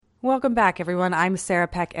Welcome back, everyone. I'm Sarah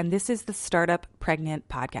Peck, and this is the Startup Pregnant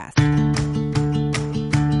Podcast.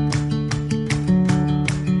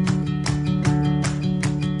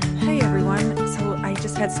 Hey, everyone. So I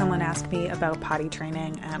just had someone ask me about potty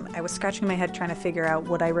training. I was scratching my head trying to figure out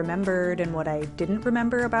what I remembered and what I didn't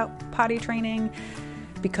remember about potty training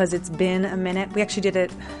because it's been a minute. We actually did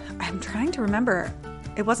it. I'm trying to remember.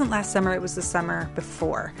 It wasn't last summer. It was the summer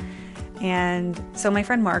before. And so my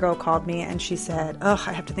friend Margot called me and she said, I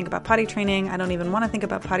have to think about potty training. I don't even want to think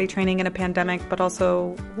about potty training in a pandemic, but also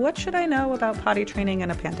what should I know about potty training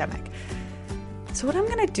in a pandemic? So what I'm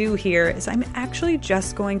going to do here is I'm actually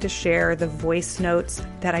just going to share the voice notes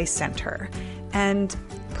that I sent her. And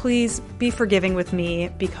please be forgiving with me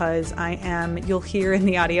because you'll hear in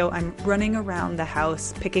the audio, I'm running around the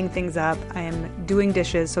house, picking things up. I am doing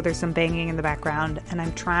dishes, so there's some banging in the background, and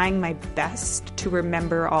I'm trying my best to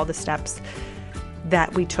remember all the steps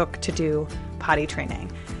that we took to do potty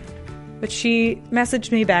training. But she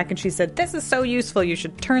messaged me back and she said, this is so useful. You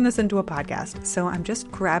should turn this into a podcast. So I'm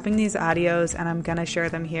just grabbing these audios and I'm going to share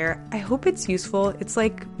them here. I hope it's useful. It's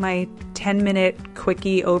like my 10-minute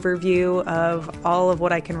quickie overview of all of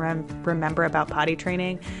what I can remember about potty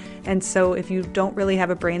training. And so if you don't really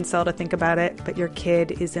have a brain cell to think about it, but your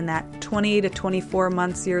kid is in that 20 to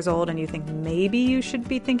 24 years old and you think maybe you should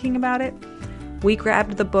be thinking about it, we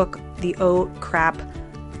grabbed the book, The Oh Crap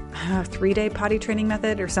 3-day potty training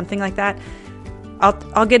method or something like that.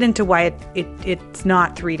 I'll get into why it's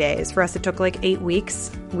not 3 days. For us, it took like 8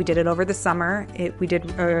 weeks. We did it over the summer. It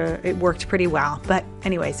worked pretty well. But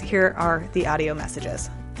anyways, here are the audio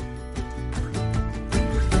messages.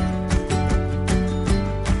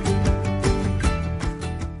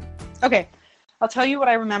 Okay, I'll tell you what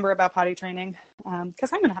I remember about potty training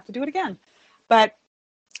because I'm going to have to do it again. But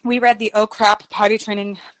we read the Oh Crap potty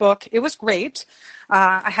training book. It was great.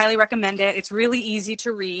 I highly recommend it. It's really easy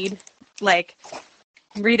to read.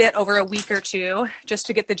 Read it over a week or two just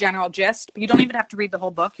to get the general gist. But you don't even have to read the whole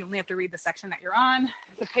book. You only have to read the section that you're on.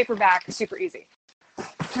 The paperback is super easy.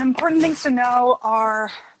 The important things to know are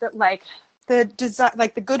that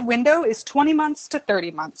the good window is 20 months to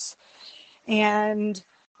 30 months. And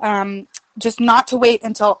just not to wait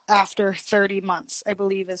until after 30 months, I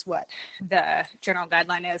believe is what the general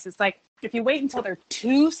guideline is. It's like, if you wait until they're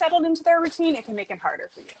too settled into their routine, it can make it harder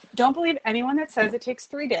for you. Don't believe anyone that says it takes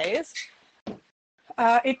 3 days.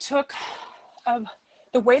 The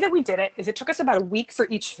way that we did it is it took us about a week for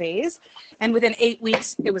each phase. And within 8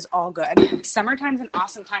 weeks, it was all good. Summertime's an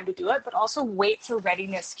awesome time to do it, but also wait for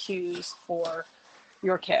readiness cues for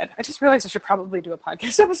your kid. I just realized I should probably do a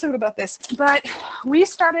podcast episode about this. But Leo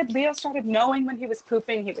started knowing when he was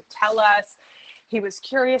pooping. He would tell us. He was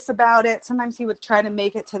curious about it. Sometimes he would try to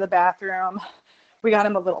make it to the bathroom. We got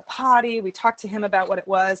him a little potty. We talked to him about what it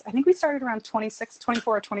was. I think we started around 24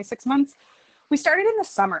 or 26 months. We started in the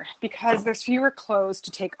summer because there's fewer clothes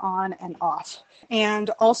to take on and off. And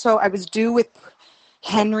also I was due with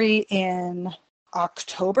Henry in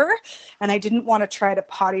October, and I didn't want to try to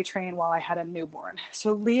potty train while I had a newborn.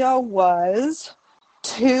 So Leo was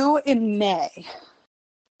 2 in May.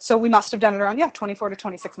 So we must have done it around, 24 to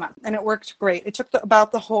 26 months. And it worked great. It took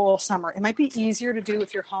about the whole summer. It might be easier to do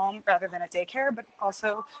if you're home rather than at daycare, but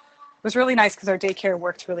also it was really nice because our daycare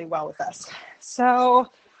worked really well with us. So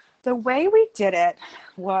the way we did it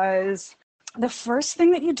was the first thing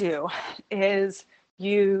that you do is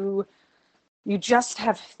you just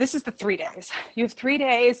have, this is the 3 days. You have 3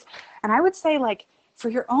 days. And I would say for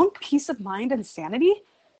your own peace of mind and sanity,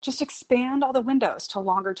 just expand all the windows to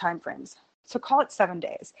longer time frames. So call it 7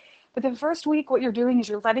 days. But the first week, what you're doing is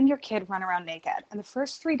you're letting your kid run around naked. And the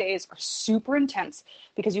first 3 days are super intense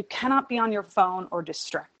because you cannot be on your phone or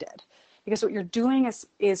distracted. Because what you're doing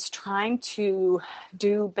is trying to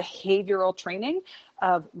do behavioral training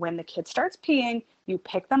of when the kid starts peeing, you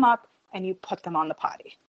pick them up and you put them on the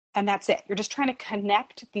potty. And that's it. You're just trying to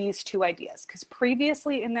connect these two ideas. Because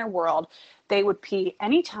previously in their world, they would pee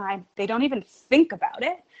anytime. They don't even think about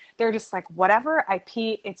it. They're just like, whatever, I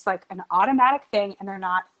pee. It's like an automatic thing and they're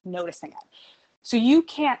not noticing it. So you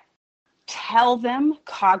can't tell them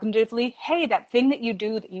cognitively, hey, that thing that you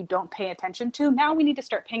do that you don't pay attention to, now we need to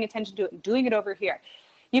start paying attention to it and doing it over here.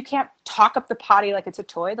 You can't talk up the potty like it's a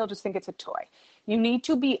toy. They'll just think it's a toy. You need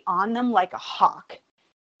to be on them like a hawk.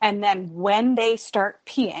 And then when they start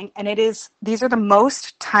peeing, and these are the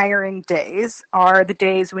most tiring days, are the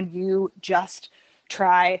days when you just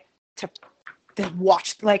try to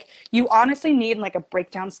watch, you honestly need a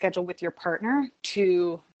breakdown schedule with your partner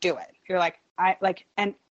to do it. You're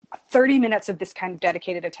and 30 minutes of this kind of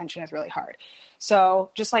dedicated attention is really hard. So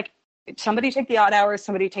just somebody take the odd hours,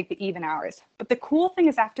 somebody take the even hours. But the cool thing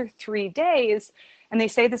is after 3 days, and they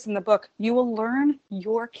say this in the book, you will learn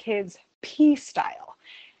your kids' pee style.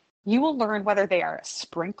 You will learn whether they are a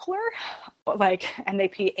sprinkler, and they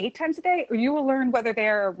pee 8 times a day, or you will learn whether they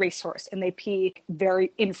are a racehorse and they pee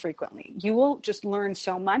very infrequently. You will just learn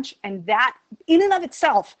so much, and that in and of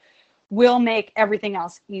itself will make everything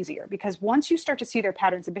else easier, because once you start to see their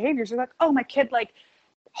patterns and behaviors, you're like, oh, my kid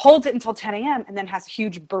holds it until 10 a.m. and then has a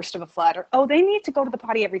huge burst of a flood, or, oh, they need to go to the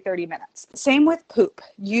potty every 30 minutes. Same with poop.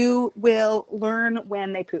 You will learn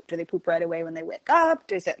when they poop. Do they poop right away when they wake up?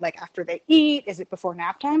 Is it after they eat? Is it before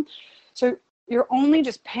nap time? So you're only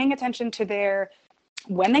just paying attention to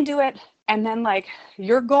when they do it. And then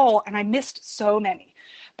your goal, and I missed so many,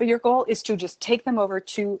 but your goal is to just take them over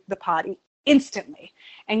to the potty instantly.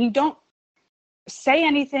 And you don't say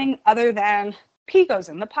anything other than pee goes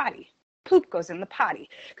in the potty, poop goes in the potty,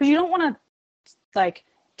 because you don't want to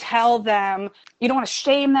tell them, you don't want to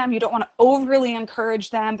shame them, you don't want to overly encourage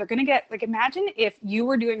them. They're going to get imagine if you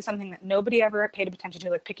were doing something that nobody ever paid attention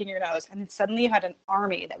to, picking your nose, and then suddenly you had an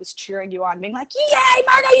army that was cheering you on, being like, yay,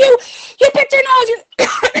 Margo, you picked your nose, you're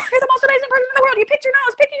the most amazing person in the world, you picked your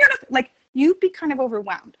nose, picking your nose. You'd be kind of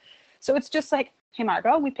overwhelmed. So it's just hey,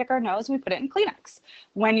 Margo, we pick our nose, we put it in Kleenex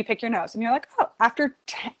when you pick your nose. And you're like, oh, after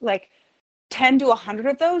 10 to 100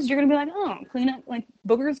 of those, you're going to be like, oh, Kleenex,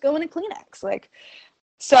 boogers going in Kleenex.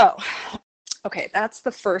 So, okay, that's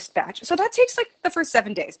the first batch. So that takes the first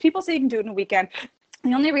 7 days. People say you can do it in a weekend.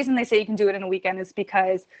 The only reason they say you can do it in a weekend is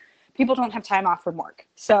because people don't have time off from work.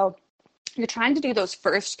 So you're trying to do those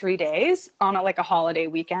first 3 days on a holiday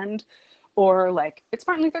weekend, or it's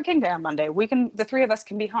Martin Luther King Day on Monday. The 3 of us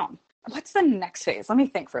can be home. What's the next phase? Let me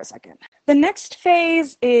think for a second. The next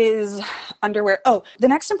phase is underwear. Oh, the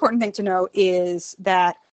next important thing to know is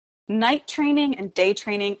that night training and day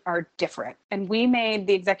training are different. And we made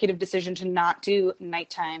the executive decision to not do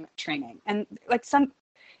nighttime training. And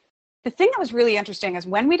the thing that was really interesting is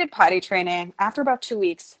when we did potty training, after about 2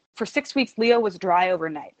 weeks, for 6 weeks, Leo was dry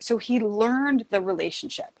overnight. So he learned the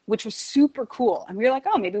relationship, which was super cool. And we were like,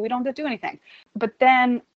 oh, maybe we don't have to do anything. But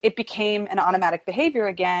then it became an automatic behavior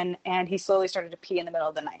again, and he slowly started to pee in the middle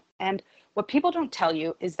of the night. And what people don't tell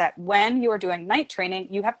you is that when you are doing night training,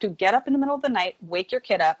 you have to get up in the middle of the night, wake your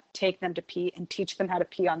kid up, take them to pee, and teach them how to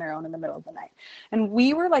pee on their own in the middle of the night. And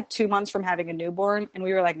we were 2 months from having a newborn, and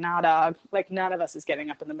we were like, nah, dog. None of us is getting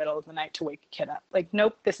up in the middle of the night to wake a kid up.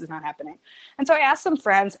 Nope, this is not happening. And so I asked some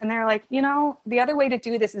friends, and they're like, the other way to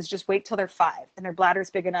do this is just wait till they're 5, and their bladder's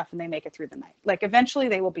big enough, and they make it through the night. Eventually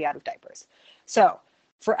they will be out of diapers. So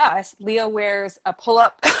for us, Leo wears a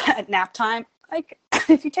pull-up at nap time.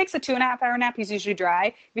 If he takes a 2.5-hour nap, he's usually dry.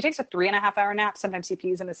 If he takes a 3.5-hour nap, sometimes he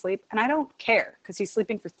pees in his sleep. And I don't care, because he's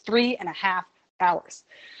sleeping for 3.5 hours.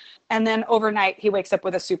 And then overnight, he wakes up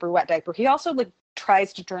with a super wet diaper. He also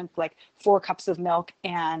tries to drink 4 cups of milk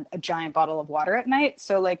and a giant bottle of water at night.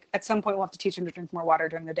 So at some point, we'll have to teach him to drink more water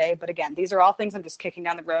during the day. But again, these are all things I'm just kicking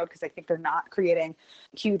down the road because I think they're not creating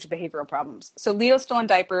huge behavioral problems. So Leo's still in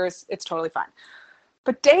diapers. It's totally fine.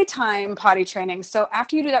 But daytime potty training, so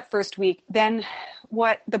after you do that first week, then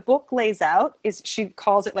what the book lays out is she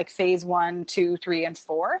calls it phase 1, 2, 3, and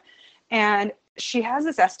 4. And she has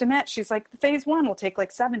this estimate. She's phase 1 will take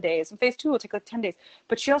 7 days, and phase 2 will take 10 days.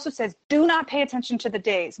 But she also says, do not pay attention to the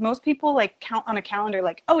days. Most people count on a calendar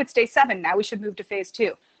oh, it's day 7. Now we should move to phase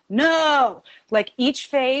 2. No, each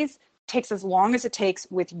phase takes as long as it takes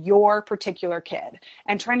with your particular kid,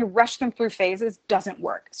 and trying to rush them through phases doesn't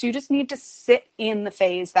work. So you just need to sit in the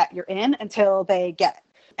phase that you're in until they get it.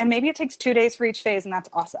 And maybe it takes 2 days for each phase, and that's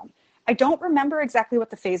awesome. I don't remember exactly what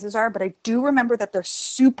the phases are, but I do remember that they're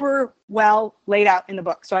super well laid out in the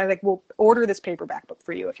book. So I will order this paperback book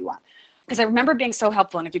for you if you want, because I remember being so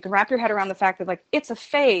helpful. And if you can wrap your head around the fact that it's a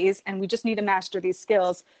phase and we just need to master these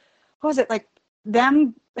skills. What was it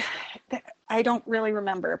them? I don't really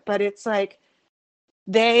remember, but it's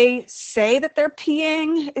they say that they're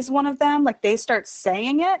peeing is one of them. They start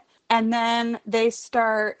saying it, and then they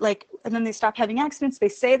start and then they stop having accidents. They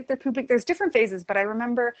say that they're pooping. There's different phases, but I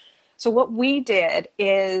remember. So what we did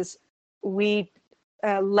is we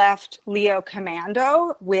left Leo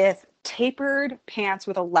commando with tapered pants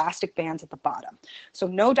with elastic bands at the bottom. So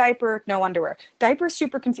no diaper, no underwear.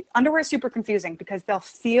 Underwear is super confusing because they'll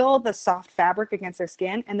feel the soft fabric against their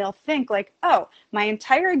skin, and they'll think oh, my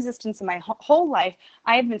entire existence and my whole life,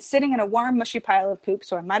 I have been sitting in a warm, mushy pile of poop,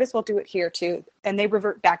 so I might as well do it here too. And they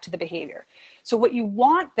revert back to the behavior. So what you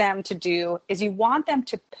want them to do is you want them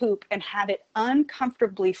to poop and have it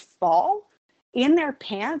uncomfortably fall in their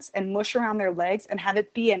pants and mush around their legs, and have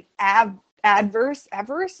it be an averse,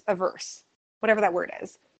 whatever that word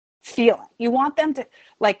is. feeling. You want them to,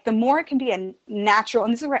 like, the more it can be a natural,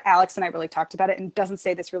 and this is where Alex and I really talked about it, and doesn't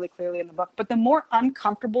say this really clearly in the book, but the more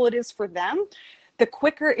uncomfortable it is for them, the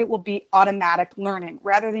quicker it will be automatic learning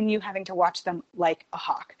rather than you having to watch them like a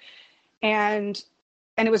hawk. And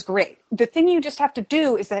it was great. The thing you just have to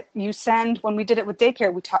do is that you send, when we did it with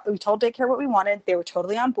daycare, we told daycare what we wanted. They were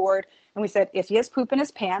totally on board. And we said, if he has poop in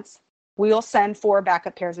his pants, we'll send 4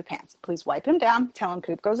 backup pairs of pants. Please wipe him down, tell him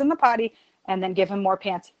poop goes in the potty, and then give him more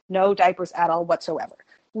pants. No diapers at all whatsoever.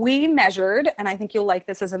 We measured, and I think you'll like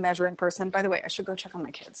this as a measuring person. By the way, I should go check on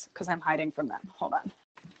my kids because I'm hiding from them. Hold on.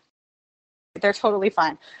 They're totally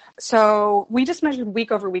fine. So we just measured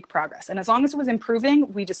week over week progress. And as long as it was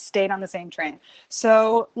improving, we just stayed on the same train.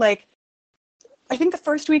 So like, I think the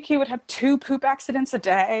first week he would have 2 poop accidents a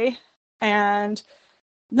day. And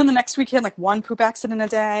then the next week he had like 1 poop accident a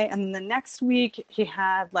day. And then the next week he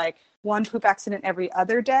had like 1 poop accident every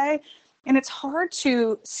other day. And it's hard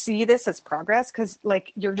to see this as progress because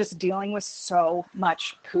like you're just dealing with so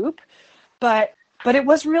much poop. But it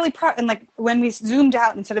was really and like when we zoomed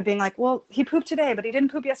out, instead of being like, well, he pooped today, but he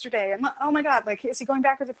didn't poop yesterday. And oh my God, like, is he going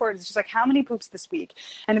backwards and forwards? It's just like, how many poops this week?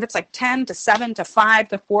 And if it's like 10 to 7 to 5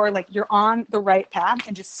 to 4, like you're on the right path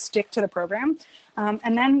and just stick to the program.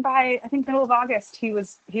 And then by, I think, middle of August, he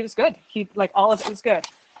was good. He, like, all of it was good.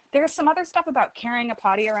 There's some other stuff about carrying a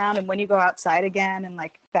potty around and when you go outside again and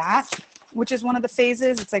like that, which is one of the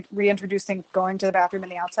phases. It's like reintroducing going to the bathroom in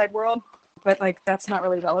the outside world. But like that's not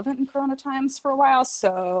really relevant in Corona times for a while.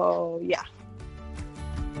 So yeah.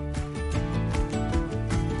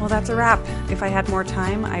 Well, that's a wrap. If I had more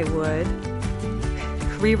time, I would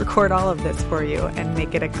re-record all of this for you and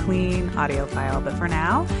make it a clean audio file. But for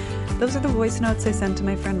now, those are the voice notes I sent to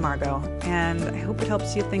my friend Margot. And I hope it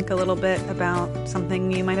helps you think a little bit about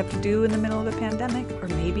something you might have to do in the middle of a pandemic, or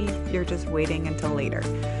maybe you're just waiting until later.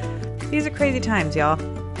 These are crazy times, y'all.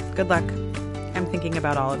 Good luck. I'm thinking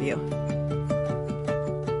about all of you.